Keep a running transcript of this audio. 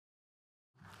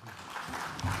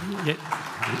Yeah,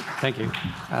 thank you.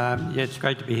 Yeah, it's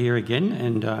great to be here again,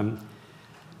 and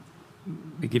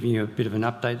we're giving you a bit of an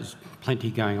update. There's plenty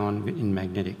going on in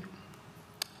magnetic.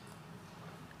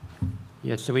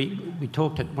 Yeah, so we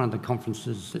talked at one of the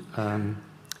conferences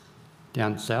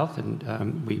down south,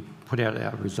 and we put out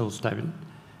our resource statement.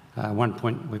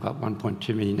 We've got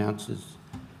 1.2 million ounces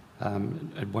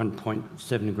at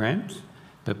 1.7 grams,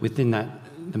 but within that,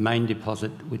 the main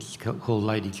deposit, which is called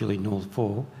Lady Julie North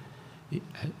 4,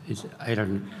 is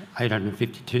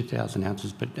 852,000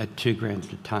 ounces, but at 2 grams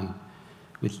per tonne,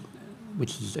 which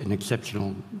is an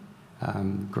exceptional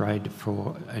grade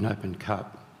for an open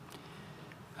cut.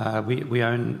 We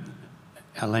own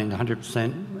our land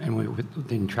 100%, and we're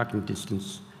within trucking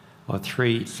distance of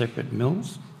 3 separate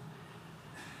mills,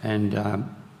 and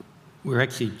we're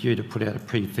actually due to put out a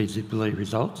pre-feasibility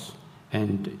results,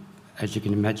 and as you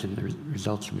can imagine, the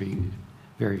results will be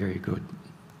very, very good.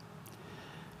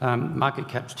 Market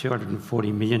cap's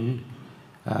 240 million.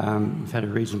 We've had a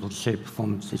reasonable share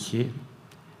performance this year.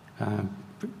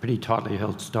 Pretty tightly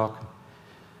held stock.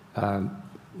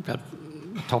 About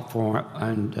the top 4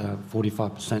 owned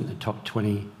 45%, the top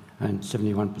 20 owned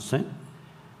 71%.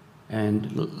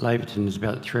 And Laverton is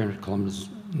about 300 kilometres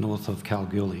north of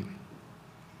Kalgoorlie.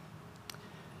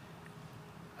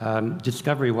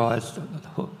 Discovery-wise,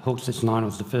 Hawksnest 9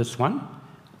 was the first one.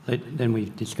 Then we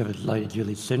discovered Lady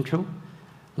Julie Central.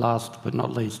 Last but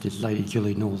not least is Lady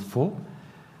Julie North 4,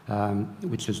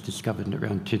 which was discovered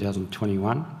around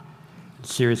 2021.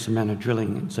 Serious amount of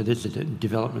drilling. So this is a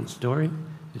development story.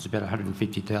 It's about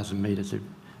 150,000 metres of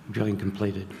drilling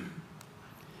completed.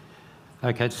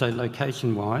 Okay, so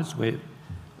location-wise, we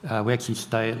actually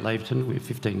stay at Laverton. We're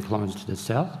 15 kilometres to the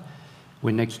south.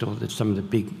 We're next door to some of the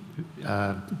big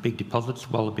deposits,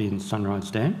 Wallaby and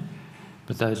Sunrise Dam,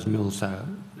 but those mills are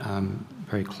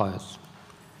very close.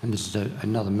 And this is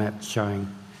another map showing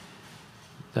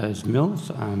those mills.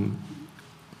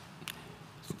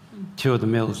 2 of the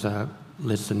mills are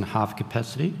less than half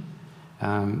capacity,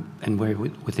 and we're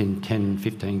within 10,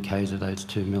 15 k's of those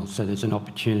 2 mills. So there's an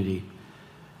opportunity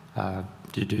to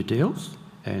do deals,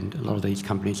 and a lot of these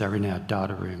companies are in our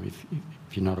data room, if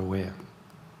you're not aware.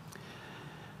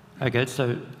 Okay,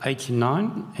 so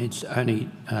H9, it's only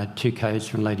 2 k's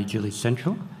from Lady Julie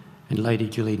Central, and Lady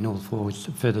Julie North 4 is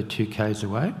a further 2 k's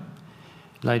away.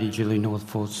 Lady Julie North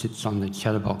 4 sits on the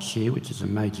Chatterbox Shear, which is a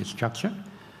major structure,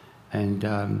 and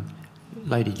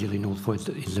Lady Julie North 4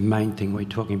 is the main thing we're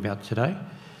talking about today.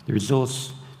 The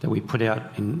resource that we put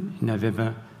out in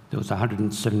November, there was a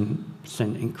 107%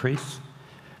 increase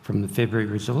from the February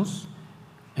resource,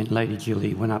 and Lady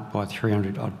Julie went up by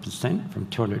 300% from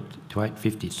 200 to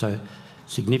 850. So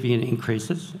significant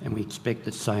increases, and we expect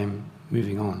the same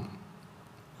moving on.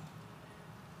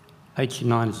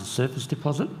 H9 is a surface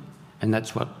deposit, and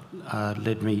that's what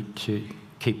led me to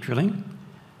keep drilling.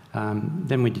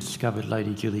 Then we discovered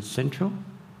Lady Julie Central,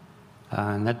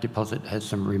 and that deposit has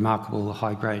some remarkable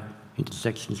high-grade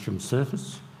intersections from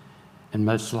surface, and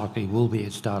most likely will be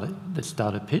the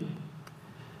starter pit.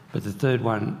 But the third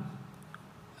one,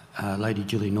 Lady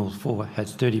Julie North 4,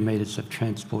 has 30 metres of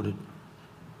transported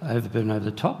overburden over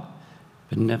the top,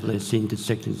 but nevertheless the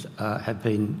intersections have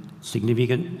been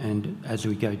significant, and as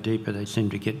we go deeper they seem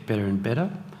to get better and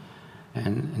better,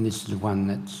 and this is the one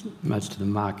that's most of the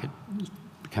market is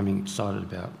becoming excited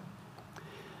about.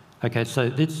 Okay, so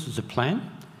this is a plan.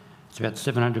 It's about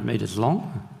 700 metres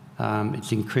long.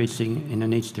 It's increasing in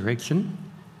an east direction.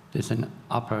 There's an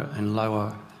upper and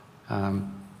lower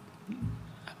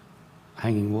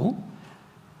hanging wall.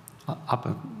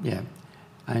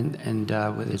 And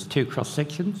there's 2 cross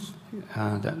sections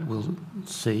that we'll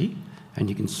see, and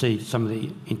you can see some of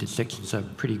the intersections are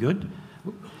pretty good.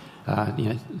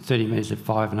 30 metres at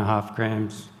 5.5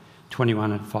 grams,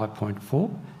 21 at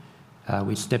 5.4.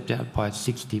 We stepped out by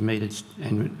 60 metres,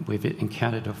 and we've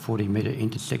encountered a 40-metre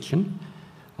intersection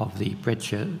of the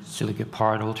breccia silica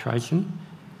pyrite alteration.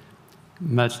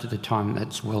 Most of the time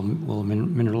that's well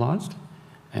mineralised,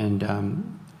 and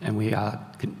we are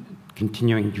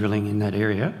continuing drilling in that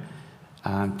area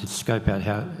to scope out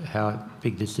how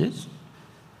big this is.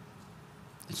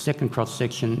 The second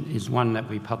cross-section is one that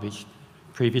we published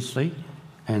previously,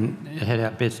 and it had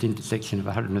our best intersection of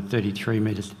 133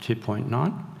 metres to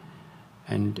 2.9,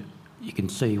 and you can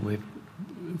see we've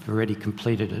already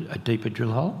completed a deeper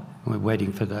drill hole, and we're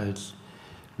waiting for those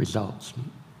results.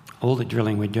 All the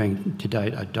drilling we're doing to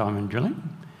date are diamond drilling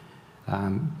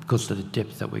because of the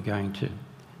depth that we're going to.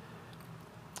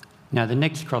 Now the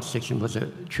next cross-section was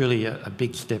truly a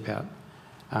big step out,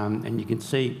 and you can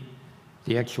see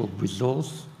the actual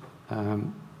resource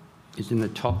is in the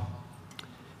top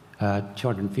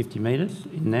 250 metres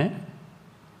in there,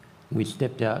 We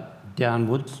stepped out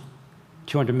downwards,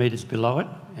 200 metres below it,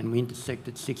 and we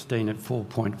intersected 16 at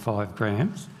 4.5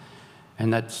 grams.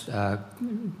 And that's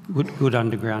good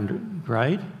underground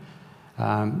grade.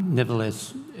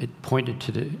 Nevertheless, it pointed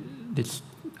to this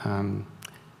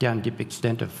down dip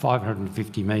extent of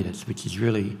 550 metres, which is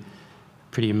really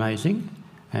pretty amazing.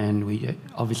 And we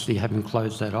obviously haven't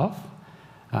closed that off.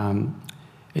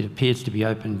 It appears to be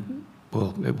open,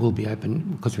 well, it will be open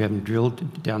because we haven't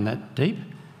drilled down that deep,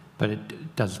 but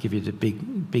it does give you the big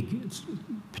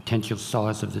potential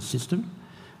size of the system.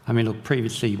 I mean, look,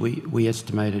 previously we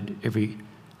estimated every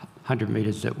 100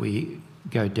 metres that we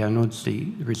go downwards, the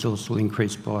resource will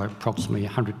increase by approximately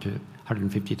 100 to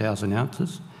 150,000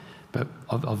 ounces, but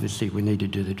obviously we need to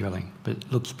do the drilling, but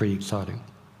it looks pretty exciting.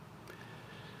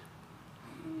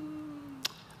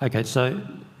 Okay, so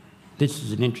this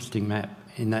is an interesting map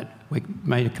in that we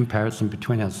made a comparison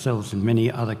between ourselves and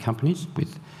many other companies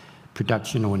with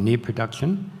production or near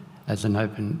production as an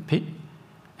open pit.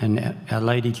 And our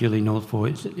Lady Julie North 4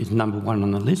 is number one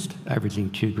on the list, averaging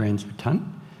 2 grams per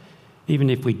tonne. Even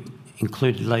if we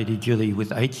included Lady Julie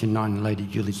with H&9 and Lady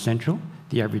Julie Central,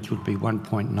 the average would be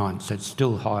 1.9, so it's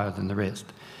still higher than the rest.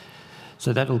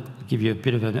 So that'll give you a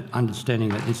bit of an understanding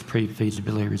that this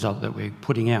pre-feasibility result that we're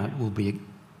putting out will be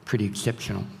pretty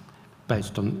exceptional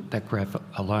based on that graph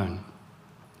alone.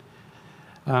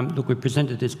 Look, we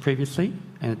presented this previously,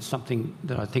 and it's something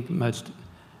that I think most,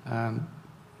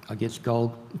 I guess,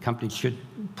 gold companies should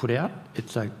put out.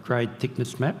 It's a grade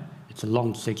thickness map. It's a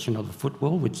long section of the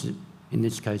footwall, which is, in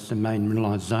this case, the main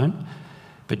mineralised zone,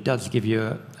 but does give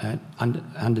you an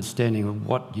understanding of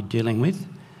what you're dealing with.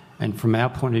 And from our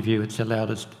point of view, it's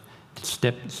allowed us to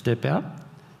step out.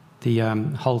 The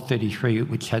hole 33,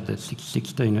 which had the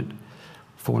 16 at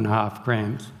 4.5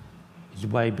 grams, is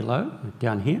way below,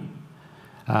 down here.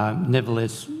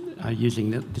 Nevertheless,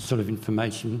 using this sort of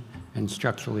information and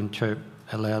structural interp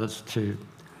allowed us to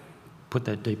put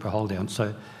that deeper hole down.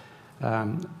 So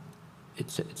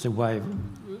it's a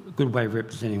good way of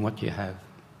representing what you have.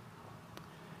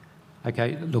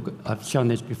 Okay, look, I've shown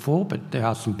this before, but there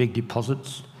are some big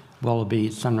deposits. Wallaby,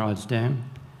 Sunrise Dam,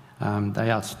 they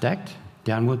are stacked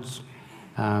downwards.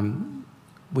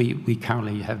 We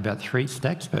currently have about 3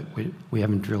 stacks, but we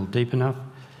haven't drilled deep enough.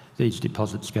 These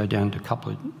deposits go down to a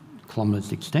couple of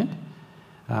kilometres extent.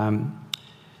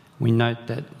 We note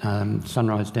that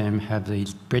Sunrise Dam have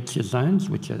these breccia zones,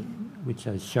 which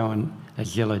are shown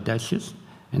as yellow dashes,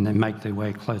 and they make their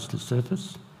way close to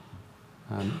surface.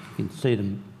 You can see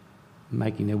them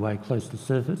making their way close to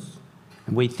surface.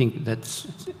 And we think that's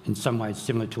in some ways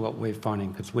similar to what we're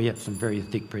finding, because we have some very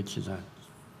thick breccia zones.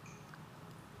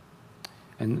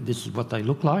 And this is what they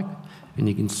look like, and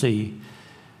you can see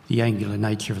the angular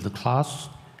nature of the clast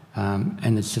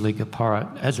and the silica pyrite.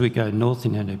 As we go north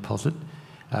in our deposit,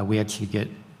 we actually get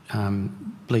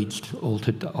bleached,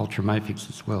 altered ultramafics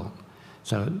as well.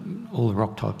 So all the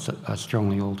rock types are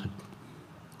strongly altered.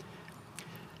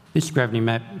 This gravity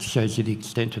map shows you the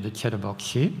extent of the Chatterbox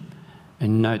shear,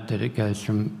 and note that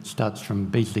it starts from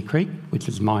Beasley Creek, which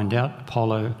is mined out,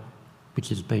 Apollo, which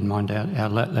has been mined out, our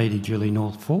Lady Julie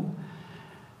North 4,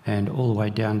 and all the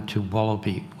way down to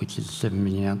Wallaby, which is a 7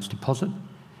 million ounce deposit.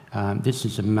 This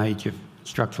is a major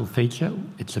structural feature.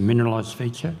 It's a mineralised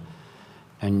feature,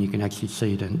 and you can actually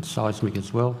see it in seismic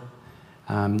as well.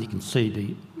 You can see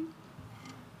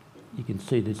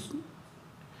this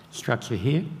structure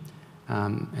here,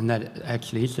 and that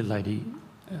actually is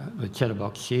the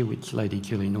Chatterbox shear, which Lady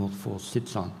Julie North 4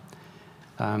 sits on.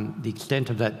 The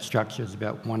extent of that structure is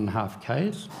about 1.5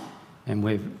 k's, and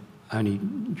we've only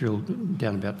drilled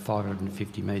down about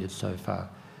 550 metres so far.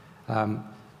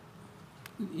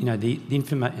 You know, the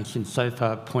information so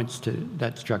far points to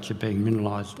that structure being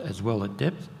mineralised as well at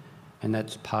depth, and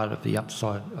that's part of the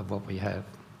upside of what we have.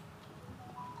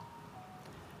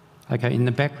 Okay, in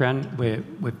the background,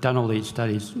 we've done all these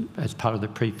studies as part of the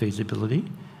pre-feasibility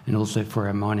and also for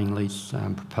our mining lease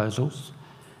proposals.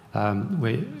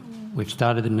 We've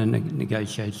started the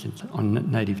negotiations on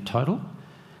native title.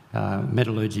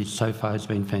 Metallurgy so far has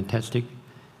been fantastic.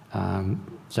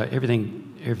 So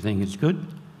everything is good.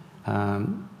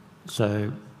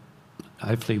 So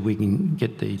hopefully we can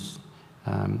get these,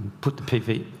 put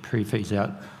the pre-fees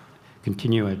out,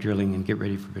 continue our drilling and get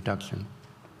ready for production.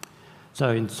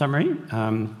 So in summary,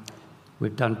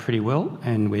 we've done pretty well,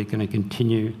 and we're going to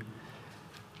continue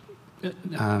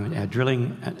our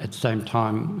drilling. At the same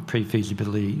time,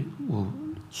 pre-feasibility will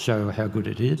show how good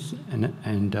it is,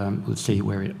 and we'll see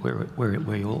where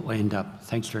we all end up.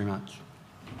 Thanks very much.